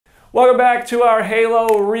Welcome back to our Halo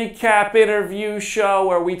recap interview show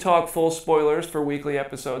where we talk full spoilers for weekly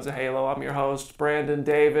episodes of Halo. I'm your host, Brandon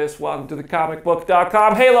Davis. Welcome to the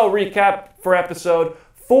Comicbook.com Halo recap for episode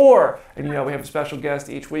 4. And you know, we have a special guest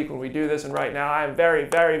each week when we do this. And right now, I'm very,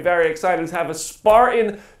 very, very excited to have a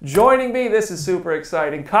Spartan joining me. This is super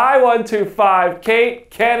exciting. Kai125, Kate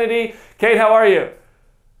Kennedy. Kate, how are you?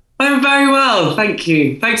 I'm very well, thank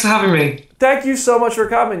you. Thanks for having me. Thank you so much for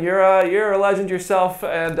coming. You're a legend yourself,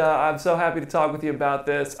 and I'm so happy to talk with you about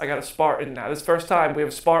this. I got a Spartan now. This is the first time we have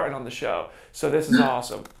a Spartan on the show, so this is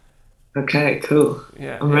awesome. Okay, cool.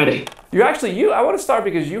 Yeah, I'm ready. I want to start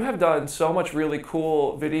because you have done so much really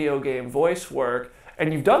cool video game voice work,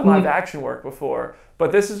 and you've done live action work before,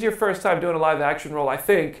 but this is your first time doing a live action role, I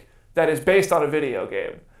think, that is based on a video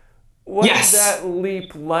game. What is that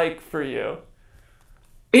leap like for you?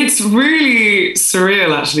 It's really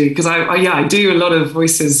surreal, actually, because I do a lot of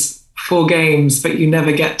voices for games, but you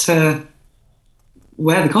never get to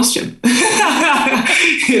wear the costume.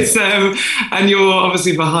 It's and you're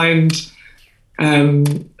obviously behind.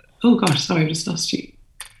 Oh gosh, sorry, I just lost you.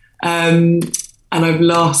 And I've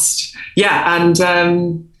lost. Yeah,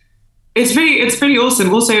 and it's pretty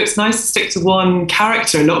awesome. Also, it's nice to stick to one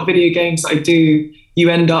character. A lot of video games I do, you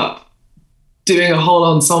end up doing a whole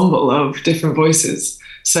ensemble of different voices.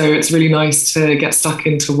 So it's really nice to get stuck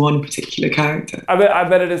into one particular character. I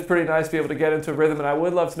bet it is pretty nice to be able to get into rhythm. And I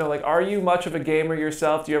would love to know, like, are you much of a gamer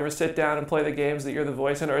yourself? Do you ever sit down and play the games that you're the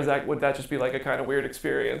voice in, or would that just be like a kind of weird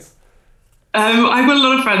experience? I've got a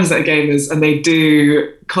lot of friends that are gamers, and they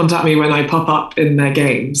do contact me when I pop up in their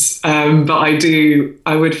games. But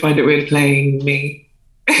I would find it weird playing me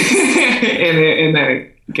in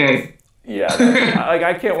a game. Yeah, like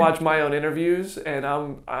I can't watch my own interviews, and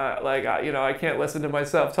I can't listen to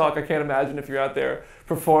myself talk. I can't imagine if you're out there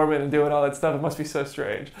performing and doing all that stuff. It must be so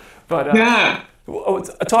strange. But yeah,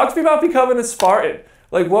 talk to me about becoming a Spartan.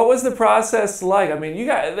 Like, what was the process like? I mean,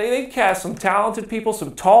 they cast some talented people,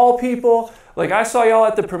 some tall people. Like, I saw y'all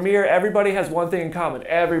at the premiere. Everybody has one thing in common.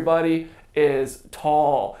 Everybody is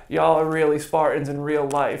tall. Y'all are really Spartans in real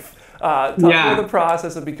life. Talk about the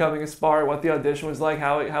process of becoming a Spartan, what the audition was like,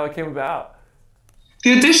 how it came about.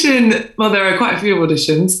 The audition, well, there are quite a few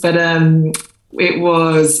auditions, but it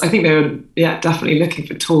was, I think they were, definitely looking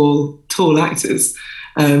for tall actors.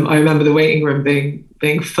 I remember the waiting room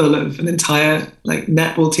being full of an entire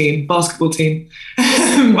netball team, basketball team.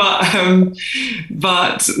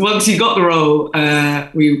 but once you got the role,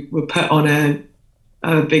 we were put on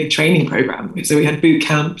a big training program. So we had boot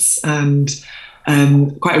camps and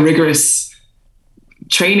quite a rigorous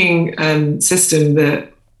training system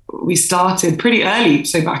that we started pretty early.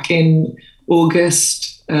 So back in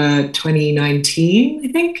August 2019,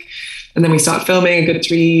 I think. And then we started filming a good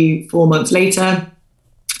 3-4 months later.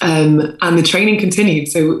 And the training continued.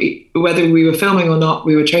 So whether we were filming or not,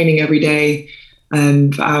 we were training every day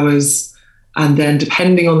for hours. And then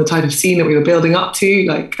depending on the type of scene that we were building up to,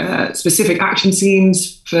 like specific action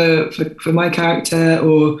scenes for my character,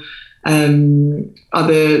 or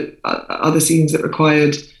other scenes that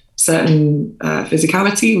required certain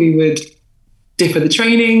physicality, we would differ the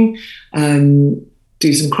training,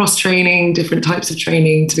 do some cross training, different types of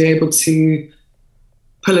training to be able to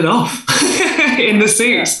pull it off in the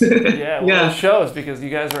suits. It shows, because you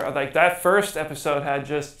guys are like, that first episode had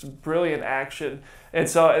just brilliant action. And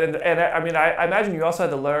so, and I mean, I imagine you also had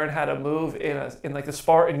to learn how to move in like the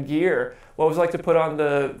Spartan gear. What was it like to put on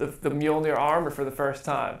the Mjolnir armor for the first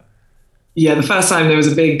time? Yeah, the first time there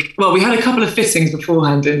was we had a couple of fittings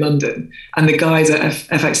beforehand in London, and the guys at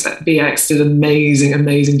FXBX did an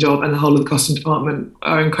amazing job, and the whole of the costume department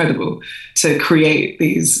are incredible to create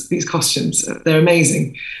these costumes. They're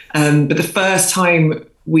amazing. But the first time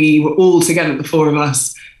we were all together, the 4 of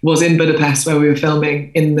us, was in Budapest, where we were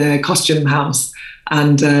filming in the costume house,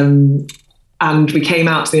 and we came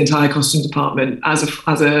out to the entire costume department as a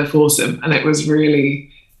foursome, and it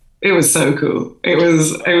was so cool. It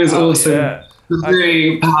was awesome. Yeah. It was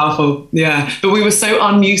really powerful. Yeah. But we were so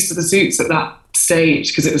unused to the suits at that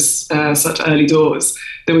stage, because it was such early doors,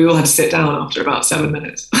 that we all had to sit down after about 7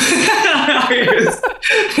 minutes.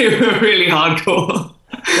 They were really hardcore.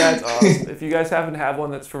 That's awesome. If you guys happen to have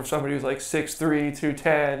one that's for somebody who's like 6'3",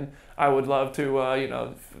 210, I would love to,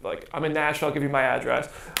 I'm in Nashville, I'll give you my address.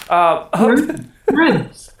 Up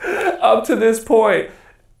to this point,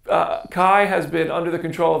 Kai has been under the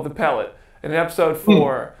control of the pellet. In episode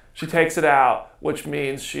 4, she takes it out, which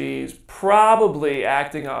means she's probably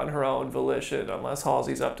acting on her own volition, unless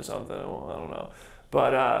Halsey's up to something. I don't know.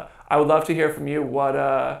 But I would love to hear from you.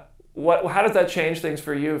 How does that change things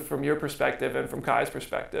for you from your perspective and from Kai's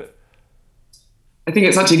perspective? I think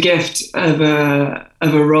it's such a gift of a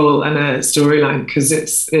role and a storyline, because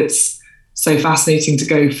it's so fascinating to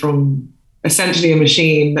go from essentially a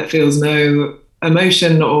machine that feels no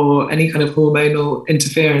emotion or any kind of hormonal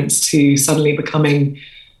interference to suddenly becoming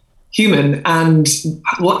human, and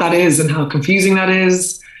what that is and how confusing that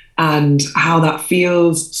is and how that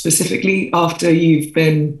feels specifically after you've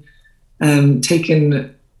been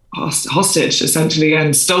taken hostage essentially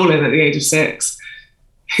and stolen at the age of 6,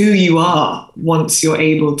 who you are once you're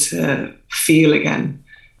able to feel again.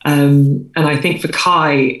 And I think for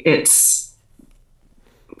Kai, it's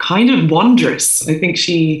kind of wondrous. I think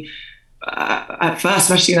she, at first,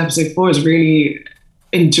 especially in episode 4, is really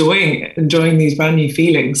enjoying these brand new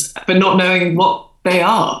feelings, but not knowing what they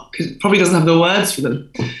are, because it probably doesn't have the words for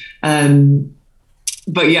them.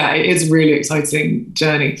 But yeah, it is a really exciting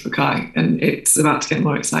journey for Kai, and it's about to get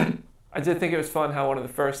more exciting. I did think it was fun how one of the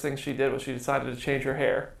first things she did was she decided to change her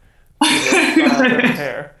hair.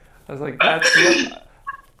 Hair. I was like, that's...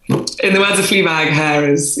 In the words of Fleabag,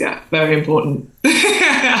 hair is, very important.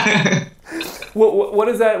 What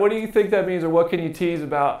is that? What do you think that means, or what can you tease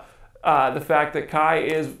about the fact that Kai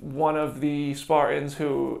is one of the Spartans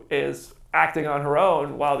who is acting on her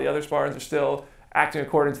own while the other Spartans are still acting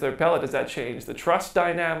according to their pellet? Does that change the trust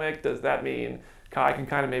dynamic? Does that mean Kai can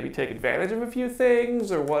kind of maybe take advantage of a few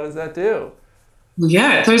things, or what does that do?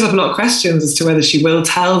 Yeah, it throws up a lot of questions as to whether she will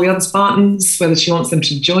tell the other Spartans, whether she wants them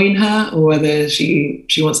to join her, or whether she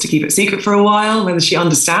wants to keep it secret for a while, whether she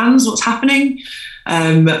understands what's happening,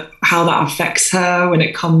 how that affects her when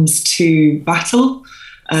it comes to battle.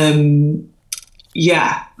 I'm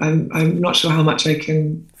not sure how much I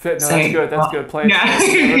can say. That's good. That's good. Play.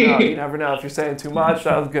 Yeah. You never know. If you're saying too much,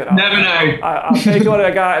 that was good. Never know. I'll take what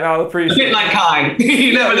I got, and I'll appreciate it. A bit like Kai.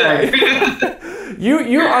 You never know.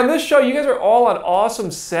 You on this show, you guys are all on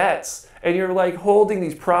awesome sets, and you're like holding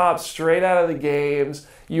these props straight out of the games.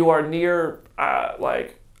 You are near, I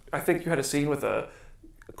think you had a scene with a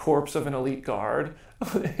corpse of an elite guard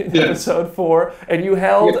in episode 4, and you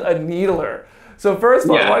held a needler. So first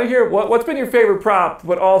of all, I want to hear what's been your favorite prop,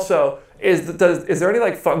 but also is there any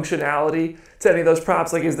like functionality to any of those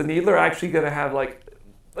props? Like, is the needler actually going to have like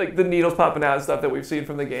the needles popping out and stuff that we've seen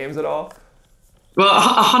from the games at all? Well,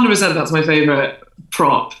 100% that's my favorite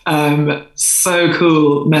prop. So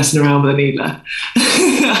cool messing around with a needler.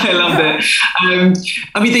 I loved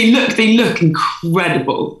it. They look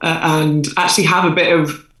incredible and actually have a bit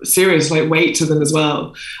of serious weight to them as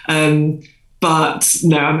well. But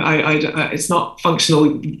no, it's not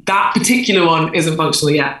functional. That particular one isn't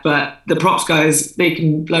functional yet, but the props guys, they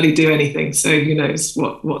can bloody do anything. So who knows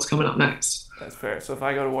what's coming up next. That's fair. So if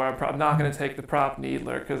I go to war, I'm not going to take the prop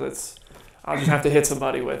needler because I'll just have to hit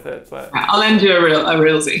somebody with it. But I'll lend you a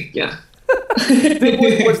realsy. Yeah.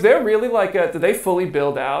 Was there really did they fully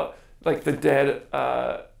build out like the dead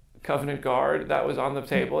Covenant guard that was on the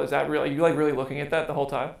table? Is that real? Are you really looking at that the whole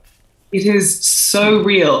time? It is so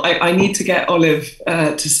real. I need to get Olive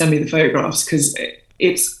to send me the photographs because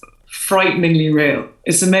it's frighteningly real.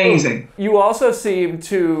 It's amazing. You also seem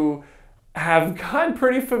to have gotten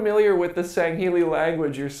pretty familiar with the Sangheili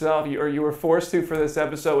language yourself, or you were forced to for this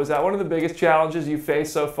episode. Was that one of the biggest challenges you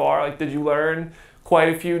faced so far? Did you learn quite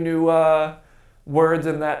a few new words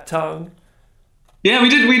in that tongue? Yeah, we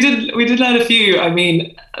did learn a few. I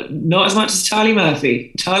mean, not as much as Charlie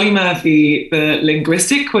Murphy. Charlie Murphy, the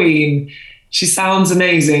linguistic queen, she sounds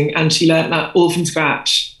amazing, and she learnt that all from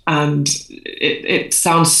scratch, and it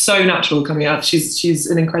sounds so natural coming out. She's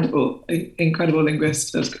an incredible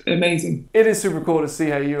linguist. That's amazing. It is super cool to see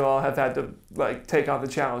how you all have had to take on the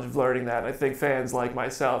challenge of learning that. And I think fans like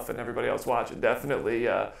myself and everybody else watching definitely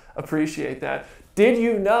appreciate that. Did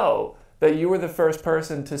you know that you were the first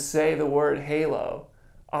person to say the word Halo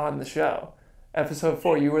on the show? Episode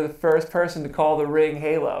 4, you were the first person to call the ring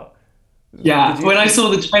Halo. Yeah, when I saw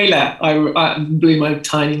the trailer, I blew my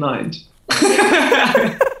tiny mind.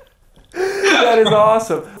 That is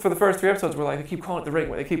awesome. For the first 3 episodes, we're they keep calling it the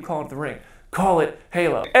ring. They keep calling it the ring. Call it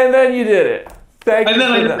Halo. And then you did it. Thank you for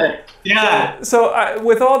that. Yeah. So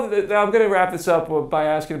with all I'm going to wrap this up by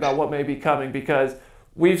asking about what may be coming, because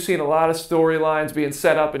we've seen a lot of storylines being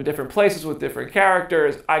set up in different places with different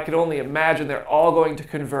characters. I could only imagine they're all going to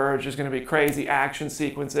converge. There's going to be crazy action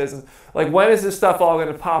sequences. And when is this stuff all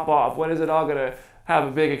going to pop off? When is it all going to have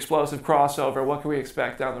a big explosive crossover? What can we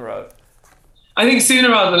expect down the road? I think sooner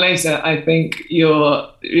rather than later. I think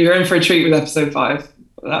you're in for a treat with episode 5.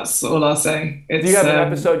 That's all I'll say. Do you have an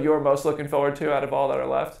episode you're most looking forward to out of all that are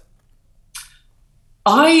left?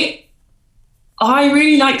 I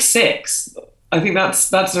really like 6. I think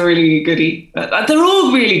that's a really goodie. They're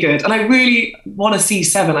all really good, and I really want to see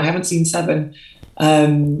 7. I haven't seen 7.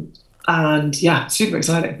 And yeah, super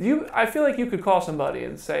exciting. I feel like you could call somebody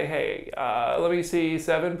and say, "Hey, let me see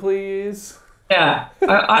 7, please." Yeah,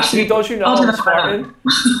 actually, Don't you know I'll do I'm that right Spartan?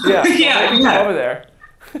 now. Yeah, so Yeah, maybe come over yeah. there.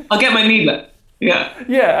 I'll get my needler. Yeah.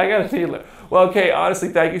 Yeah, I got a dealer. Well, okay, honestly,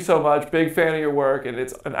 thank you so much. Big fan of your work, and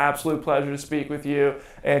it's an absolute pleasure to speak with you.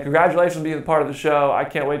 And congratulations on being a part of the show. I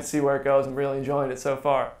can't wait to see where it goes. I'm really enjoying it so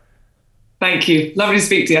far. Thank you. Lovely to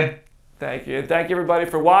speak to you. Thank you. And thank you, everybody,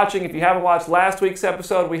 for watching. If you haven't watched last week's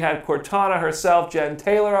episode, we had Cortana herself, Jen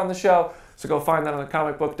Taylor, on the show. So go find that on the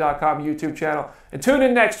Comicbook.com YouTube channel. And tune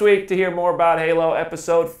in next week to hear more about Halo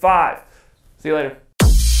Episode 5. See you later.